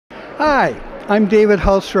Hi, I'm David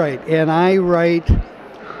Housewright, and I write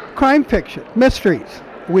crime fiction, mysteries,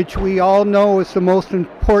 which we all know is the most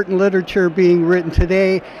important literature being written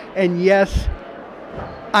today. And yes,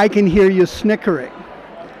 I can hear you snickering.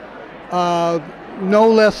 No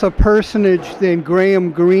less a personage than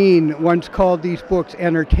Graham Greene once called these books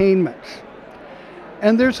entertainments.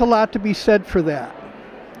 And there's a lot to be said for that.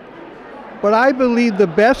 But I believe the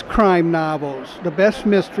best crime novels, the best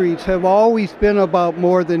mysteries, have always been about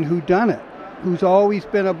more than whodunit. Who's always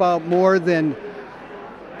been about more than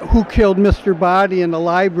who killed Mr. Body in the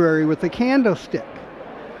library with a candlestick.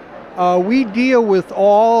 We deal with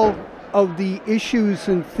all of the issues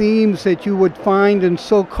and themes that you would find in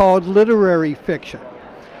so-called literary fiction.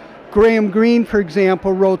 Graham Greene, for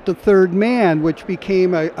example, wrote The Third Man, which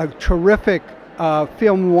became a terrific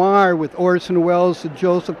film noir with Orson Welles and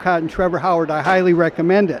Joseph Cotton, Trevor Howard. I highly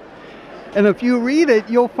recommend it. And if you read it,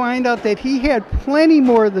 you'll find out that he had plenty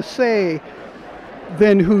more to say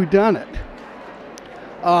than whodunit.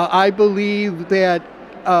 I believe that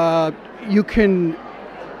you can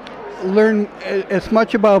learn as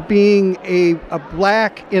much about being a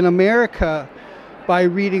black in America by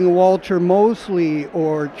reading Walter Mosley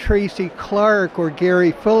or Tracy Clark or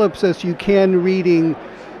Gary Phillips as you can reading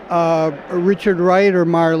Richard Wright or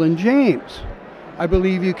Marlon James. I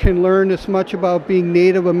believe you can learn as much about being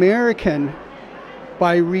Native American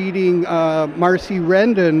by reading Marcy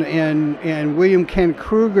Rendon and William Kent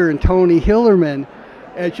Kruger and Tony Hillerman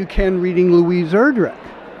as you can reading Louise Erdrich.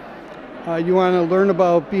 You want to learn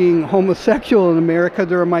about being homosexual in America,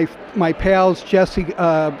 there are my pals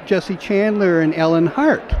Jesse Chandler and Ellen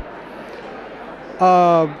Hart.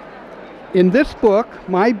 In this book,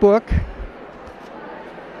 my book,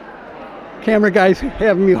 camera guys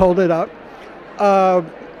having me hold it up.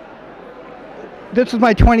 This is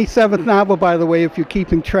my 27th novel, by the way, if you're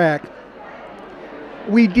keeping track.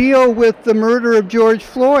 We deal with the murder of George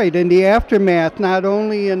Floyd and the aftermath, not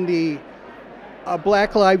only in the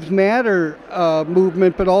Black Lives Matter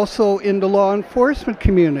movement, but also in the law enforcement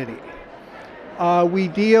community. We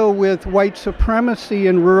deal with white supremacy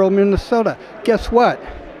in rural Minnesota. Guess what?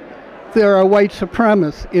 There are white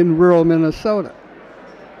supremacists in rural Minnesota.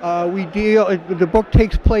 The book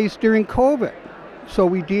takes place during COVID. So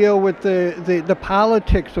we deal with the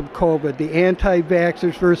politics of COVID, the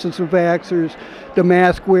anti-vaxxers versus the vaxxers, the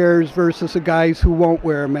mask wearers versus the guys who won't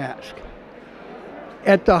wear a mask.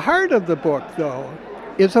 At the heart of the book, though,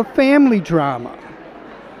 is a family drama.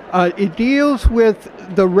 It deals with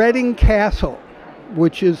the Reading Castle,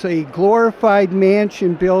 which is a glorified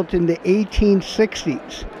mansion built in the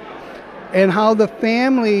 1860s, and how the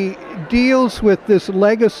family deals with this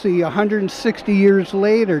legacy 160 years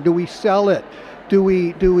later. Do we sell it? Do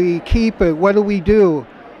we keep it? What do we do?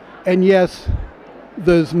 And yes,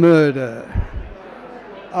 there's murder.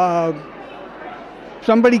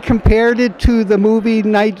 Somebody compared it to the movie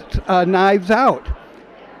Knives Out.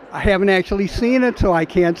 I haven't actually seen it, so I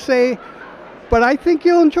can't say, but I think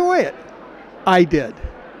you'll enjoy it. I did.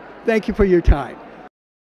 Thank you for your time.